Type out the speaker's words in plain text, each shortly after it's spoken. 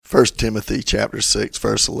First Timothy chapter 6,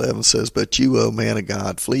 verse 11 says, "But you, O man of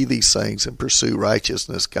God, flee these things and pursue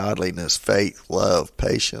righteousness, godliness, faith, love,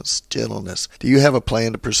 patience, gentleness." Do you have a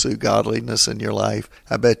plan to pursue godliness in your life?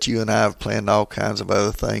 I bet you and I have planned all kinds of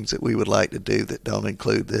other things that we would like to do that don't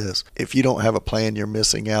include this. If you don't have a plan, you're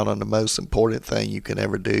missing out on the most important thing you can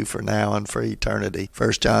ever do for now and for eternity.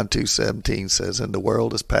 1 John 2:17 says, "And the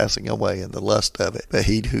world is passing away in the lust of it, but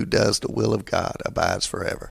he who does the will of God abides forever."